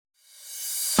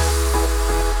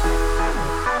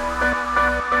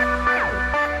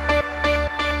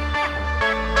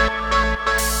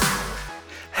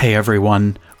Hey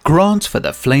everyone, Grant for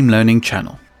the Flame Learning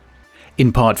channel.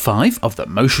 In part 5 of the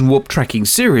motion warp tracking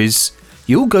series,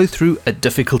 you'll go through a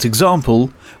difficult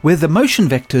example where the motion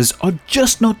vectors are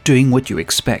just not doing what you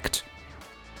expect.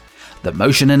 The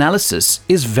motion analysis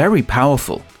is very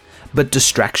powerful, but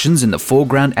distractions in the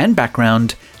foreground and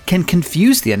background can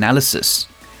confuse the analysis,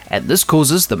 and this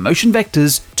causes the motion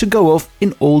vectors to go off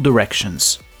in all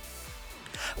directions.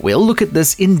 We'll look at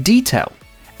this in detail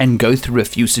and go through a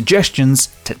few suggestions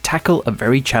to tackle a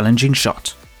very challenging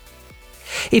shot.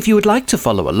 If you would like to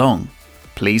follow along,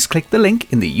 please click the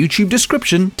link in the YouTube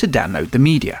description to download the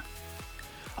media.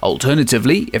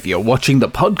 Alternatively, if you're watching the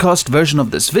podcast version of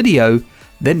this video,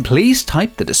 then please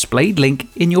type the displayed link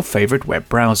in your favorite web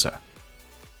browser.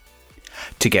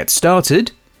 To get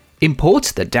started,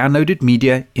 import the downloaded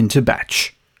media into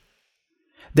Batch.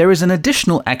 There is an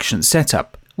additional action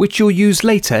setup which you'll use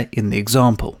later in the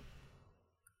example.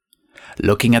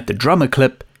 Looking at the drummer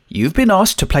clip, you've been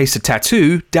asked to place a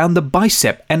tattoo down the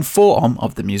bicep and forearm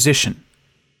of the musician.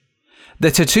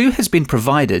 The tattoo has been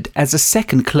provided as a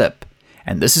second clip,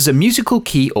 and this is a musical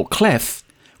key or clef,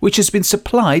 which has been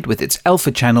supplied with its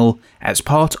alpha channel as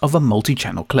part of a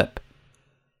multi-channel clip.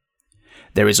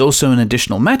 There is also an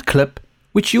additional matte clip,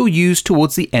 which you'll use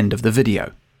towards the end of the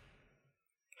video.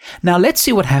 Now let's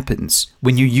see what happens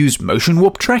when you use motion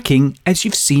warp tracking as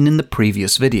you've seen in the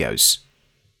previous videos.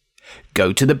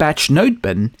 Go to the Batch node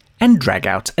bin and drag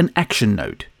out an action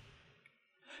node.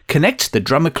 Connect the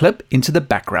drummer clip into the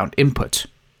background input.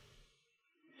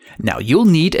 Now you'll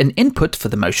need an input for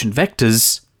the motion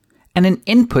vectors and an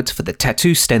input for the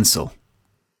tattoo stencil.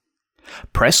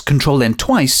 Press Ctrl-N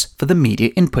twice for the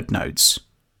media input nodes.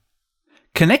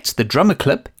 Connect the drummer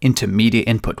clip into media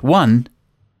input 1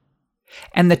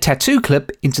 and the tattoo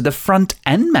clip into the front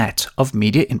and matte of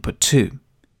media input 2.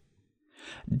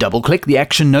 Double-click the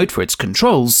action node for its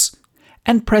controls,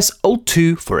 and press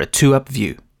Alt-2 for a 2-up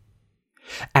view.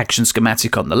 Action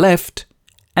schematic on the left,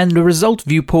 and the result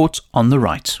viewport on the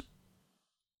right.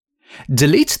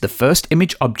 Delete the first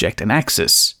image object and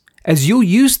axis, as you'll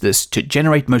use this to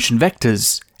generate motion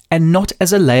vectors, and not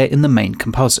as a layer in the main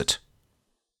composite.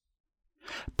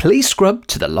 Please scrub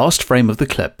to the last frame of the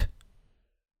clip.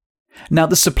 Now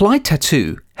the supplied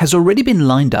tattoo has already been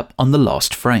lined up on the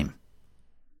last frame.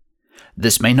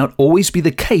 This may not always be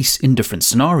the case in different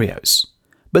scenarios,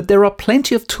 but there are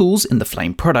plenty of tools in the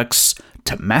Flame products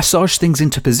to massage things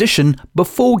into position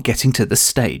before getting to this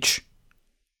stage.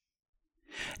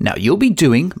 Now you'll be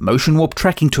doing motion warp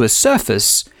tracking to a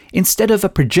surface instead of a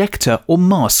projector or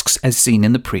masks as seen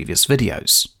in the previous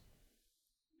videos.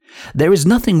 There is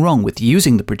nothing wrong with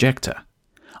using the projector.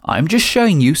 I'm just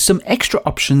showing you some extra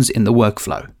options in the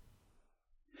workflow.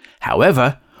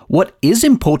 However, what is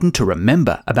important to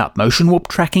remember about motion warp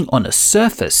tracking on a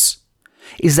surface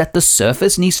is that the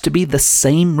surface needs to be the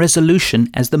same resolution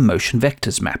as the motion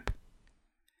vectors map.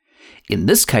 In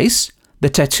this case, the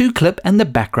tattoo clip and the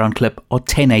background clip are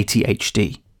 1080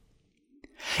 HD.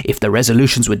 If the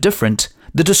resolutions were different,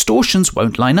 the distortions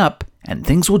won't line up and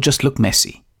things will just look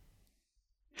messy.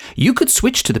 You could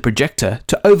switch to the projector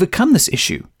to overcome this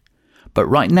issue, but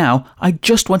right now I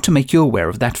just want to make you aware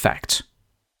of that fact.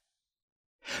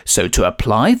 So to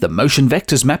apply the motion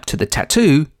vectors map to the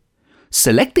tattoo,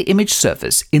 select the image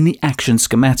surface in the action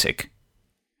schematic.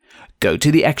 Go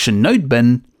to the action node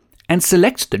bin and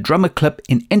select the drummer clip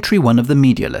in entry 1 of the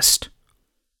media list.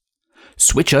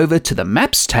 Switch over to the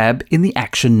Maps tab in the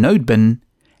action node bin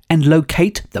and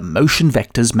locate the motion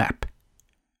vectors map.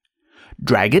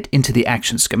 Drag it into the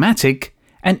action schematic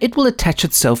and it will attach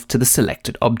itself to the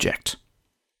selected object.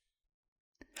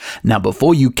 Now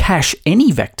before you cache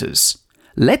any vectors,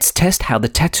 let's test how the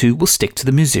tattoo will stick to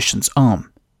the musician's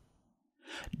arm.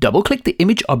 Double-click the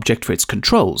image object for its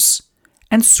controls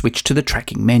and switch to the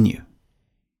tracking menu.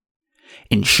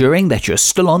 Ensuring that you're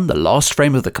still on the last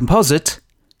frame of the composite,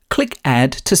 click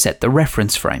Add to set the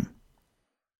reference frame.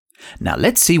 Now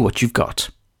let's see what you've got.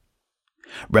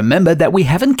 Remember that we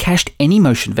haven't cached any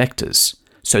motion vectors,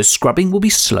 so scrubbing will be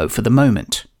slow for the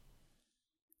moment.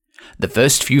 The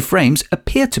first few frames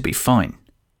appear to be fine.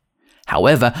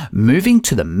 However, moving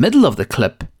to the middle of the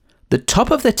clip, the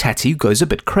top of the tattoo goes a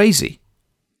bit crazy.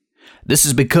 This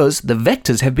is because the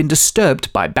vectors have been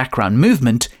disturbed by background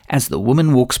movement as the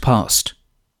woman walks past.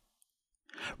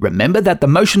 Remember that the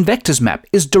motion vectors map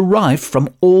is derived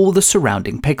from all the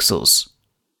surrounding pixels.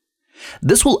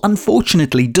 This will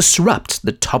unfortunately disrupt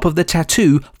the top of the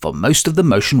tattoo for most of the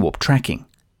motion warp tracking.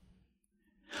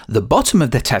 The bottom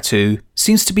of the tattoo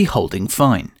seems to be holding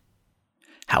fine.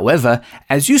 However,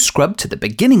 as you scrub to the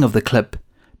beginning of the clip,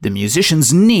 the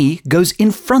musician's knee goes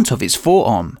in front of his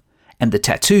forearm, and the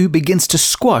tattoo begins to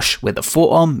squash where the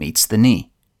forearm meets the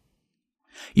knee.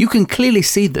 You can clearly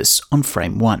see this on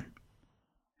frame 1.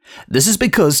 This is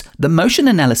because the motion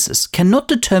analysis cannot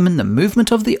determine the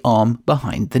movement of the arm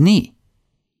behind the knee.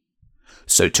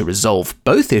 So to resolve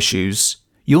both issues,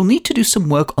 you'll need to do some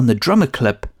work on the drummer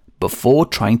clip before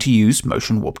trying to use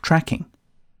motion warp tracking.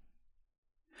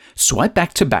 Swipe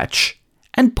back to batch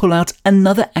and pull out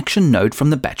another action node from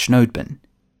the batch node bin.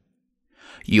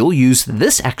 You'll use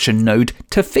this action node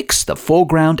to fix the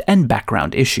foreground and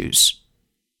background issues.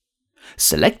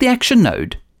 Select the action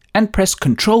node and press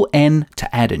Ctrl-N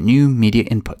to add a new media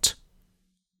input.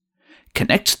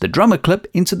 Connect the drummer clip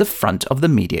into the front of the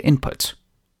media input.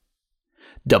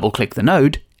 Double-click the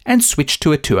node and switch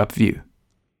to a 2-up view.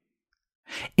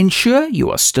 Ensure you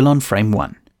are still on frame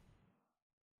 1.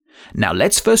 Now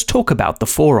let's first talk about the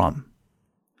forearm.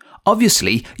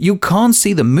 Obviously, you can't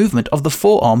see the movement of the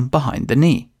forearm behind the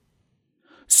knee.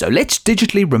 So let's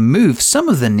digitally remove some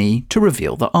of the knee to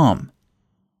reveal the arm.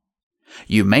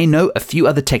 You may know a few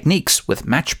other techniques with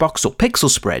Matchbox or Pixel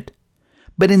Spread,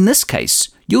 but in this case,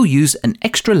 you'll use an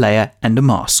extra layer and a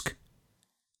mask.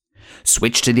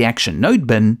 Switch to the Action Node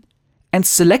bin and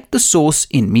select the source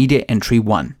in Media Entry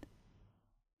 1.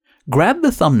 Grab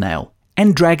the thumbnail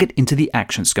and drag it into the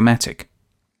action schematic.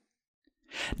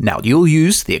 Now you'll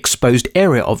use the exposed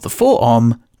area of the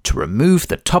forearm to remove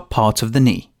the top part of the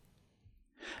knee.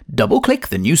 Double-click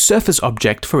the new surface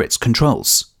object for its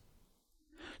controls.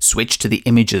 Switch to the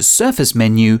image's surface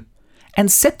menu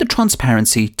and set the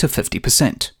transparency to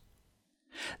 50%.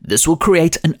 This will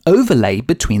create an overlay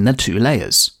between the two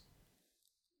layers.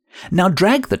 Now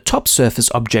drag the top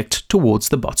surface object towards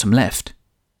the bottom left.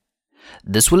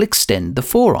 This will extend the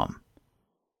forearm.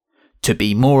 To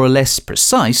be more or less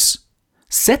precise,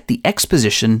 set the X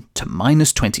position to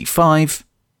 -25,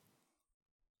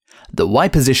 the Y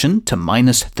position to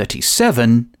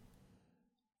 -37,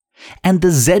 and the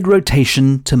Z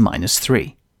rotation to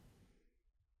 -3.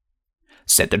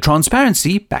 Set the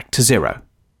transparency back to 0.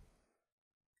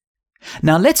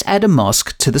 Now let's add a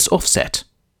mask to this offset.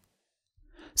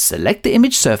 Select the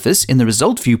image surface in the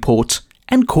result viewport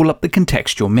and call up the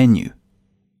contextual menu.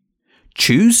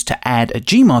 Choose to add a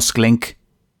Gmask link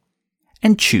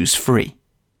and choose Free.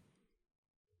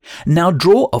 Now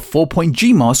draw a 4-point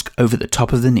Gmask over the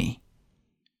top of the knee.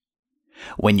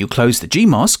 When you close the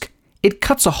Gmask, it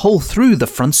cuts a hole through the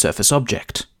front surface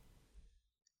object.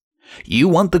 You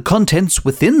want the contents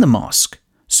within the mask,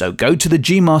 so go to the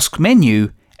Gmask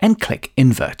menu and click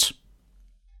Invert.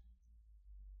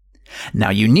 Now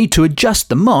you need to adjust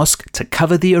the mask to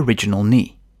cover the original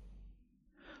knee.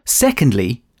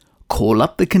 Secondly, call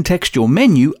up the contextual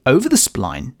menu over the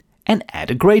spline and add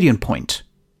a gradient point.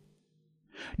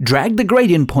 Drag the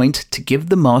gradient point to give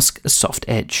the mask a soft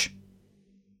edge.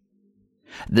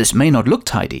 This may not look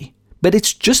tidy, but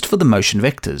it's just for the motion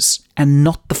vectors and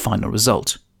not the final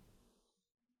result.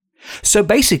 So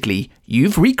basically,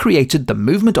 you've recreated the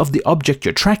movement of the object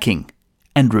you're tracking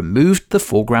and removed the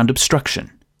foreground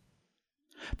obstruction.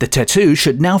 The tattoo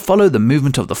should now follow the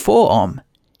movement of the forearm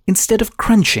instead of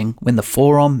crunching when the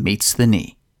forearm meets the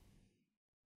knee.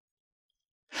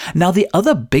 Now the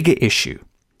other bigger issue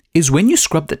is when you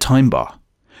scrub the time bar,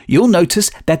 you'll notice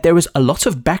that there is a lot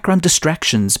of background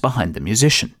distractions behind the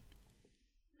musician.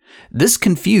 This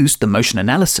confused the motion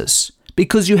analysis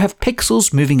because you have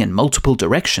pixels moving in multiple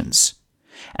directions,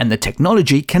 and the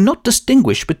technology cannot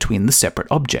distinguish between the separate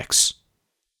objects.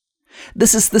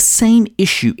 This is the same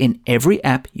issue in every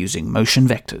app using motion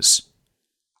vectors.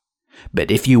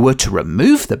 But if you were to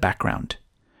remove the background,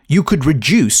 you could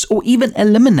reduce or even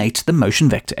eliminate the motion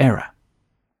vector error.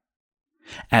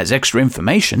 As extra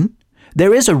information,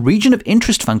 there is a region of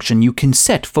interest function you can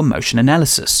set for motion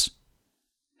analysis.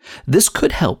 This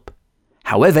could help.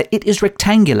 However, it is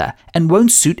rectangular and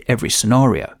won't suit every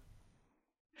scenario.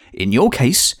 In your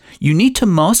case, you need to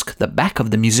mask the back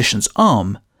of the musician's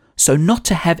arm so not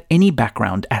to have any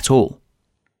background at all.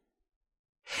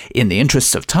 In the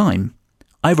interests of time,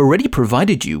 I've already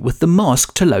provided you with the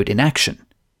mask to load in action.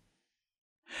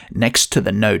 Next to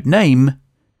the node name,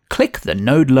 click the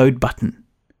Node Load button.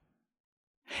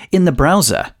 In the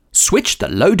browser, switch the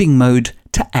loading mode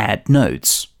to Add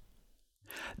Nodes.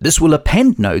 This will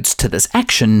append nodes to this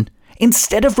action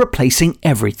instead of replacing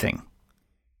everything.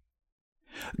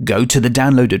 Go to the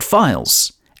downloaded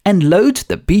files and load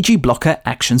the BG Blocker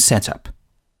action setup.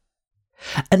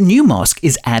 A new mask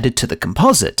is added to the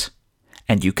composite,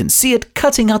 and you can see it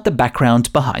cutting out the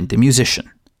background behind the musician.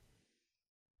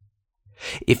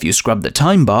 If you scrub the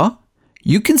time bar,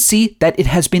 you can see that it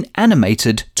has been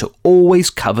animated to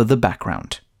always cover the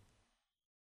background.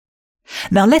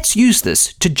 Now let's use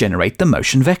this to generate the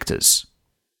motion vectors.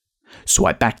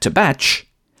 Swipe back to batch,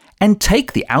 and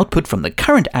take the output from the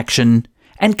current action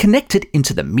and connect it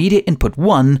into the media input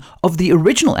 1 of the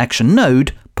original action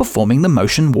node performing the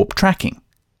motion warp tracking.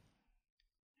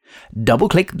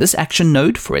 Double-click this action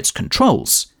node for its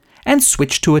controls and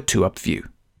switch to a 2-up view.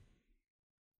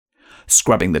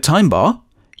 Scrubbing the time bar,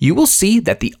 you will see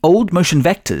that the old motion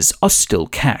vectors are still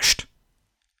cached.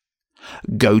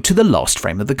 Go to the last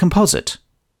frame of the composite.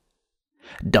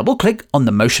 Double-click on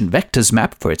the motion vectors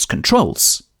map for its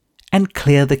controls and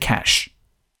clear the cache.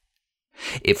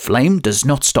 If Flame does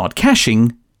not start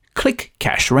caching, click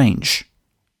Cache Range.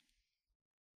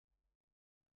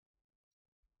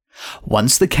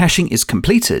 Once the caching is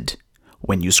completed,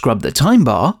 when you scrub the time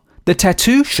bar, the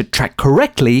tattoo should track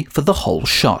correctly for the whole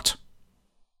shot.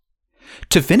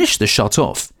 To finish the shot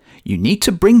off, you need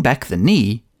to bring back the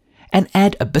knee and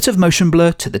add a bit of motion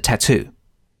blur to the tattoo.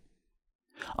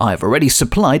 I've already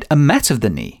supplied a matte of the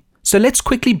knee, so let's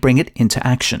quickly bring it into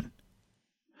action.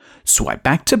 Swipe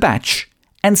back to batch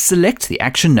and select the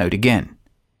action node again.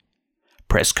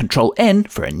 Press Ctrl N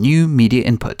for a new media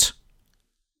input.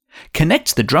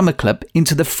 Connect the drummer clip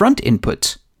into the front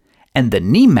input and the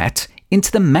knee matte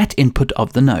into the matte input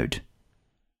of the node.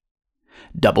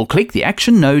 Double-click the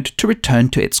action node to return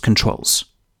to its controls.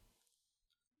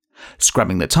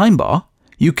 Scrubbing the time bar,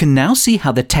 you can now see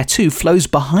how the tattoo flows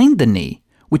behind the knee,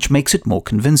 which makes it more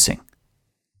convincing.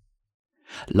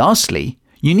 Lastly,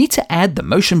 you need to add the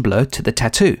motion blur to the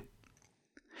tattoo.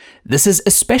 This is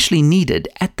especially needed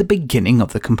at the beginning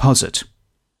of the composite.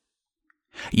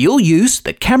 You'll use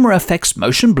the camera effects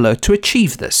motion blur to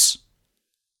achieve this.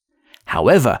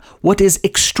 However, what is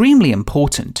extremely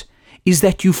important is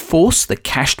that you force the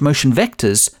cached motion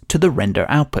vectors to the render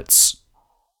outputs.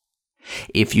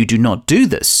 If you do not do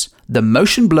this, the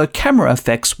motion blur camera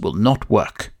effects will not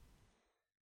work.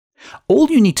 All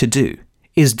you need to do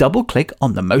is double-click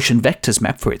on the motion vectors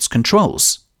map for its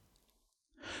controls.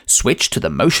 Switch to the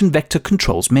Motion Vector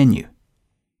Controls menu.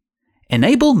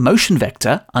 Enable Motion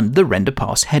Vector under the Render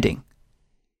Pass heading.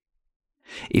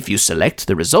 If you select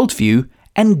the result view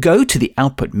and go to the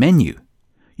Output menu,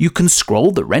 you can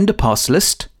scroll the Render Pass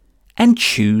list and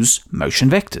choose Motion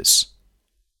Vectors.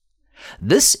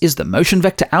 This is the motion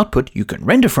vector output you can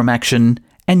render from action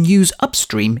and use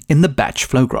upstream in the batch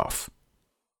flow graph.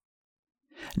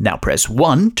 Now press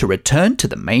 1 to return to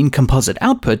the main composite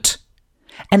output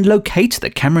and locate the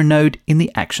camera node in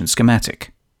the action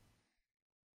schematic.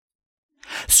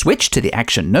 Switch to the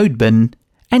action node bin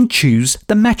and choose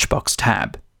the Matchbox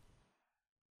tab.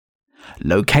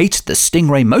 Locate the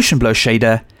Stingray motion blur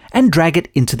shader and drag it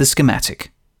into the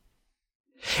schematic.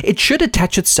 It should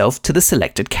attach itself to the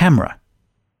selected camera.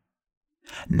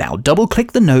 Now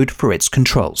double-click the node for its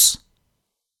controls.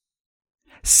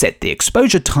 Set the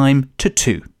exposure time to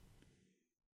 2.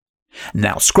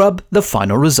 Now scrub the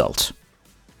final result.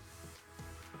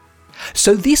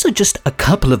 So these are just a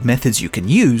couple of methods you can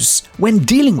use when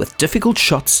dealing with difficult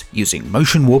shots using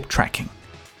motion warp tracking.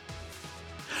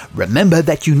 Remember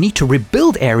that you need to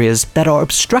rebuild areas that are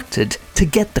obstructed to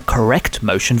get the correct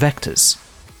motion vectors.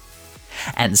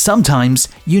 And sometimes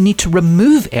you need to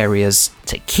remove areas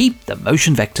to keep the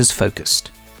motion vectors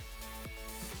focused.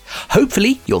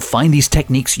 Hopefully you'll find these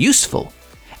techniques useful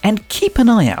and keep an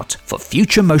eye out for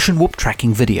future motion warp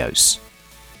tracking videos.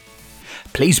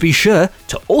 Please be sure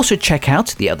to also check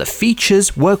out the other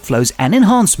features, workflows and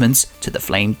enhancements to the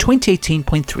Flame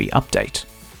 2018.3 update.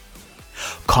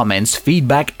 Comments,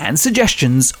 feedback and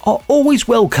suggestions are always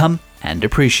welcome and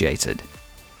appreciated.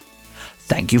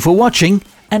 Thank you for watching,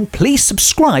 and please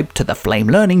subscribe to the Flame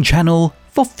Learning channel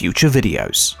for future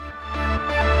videos.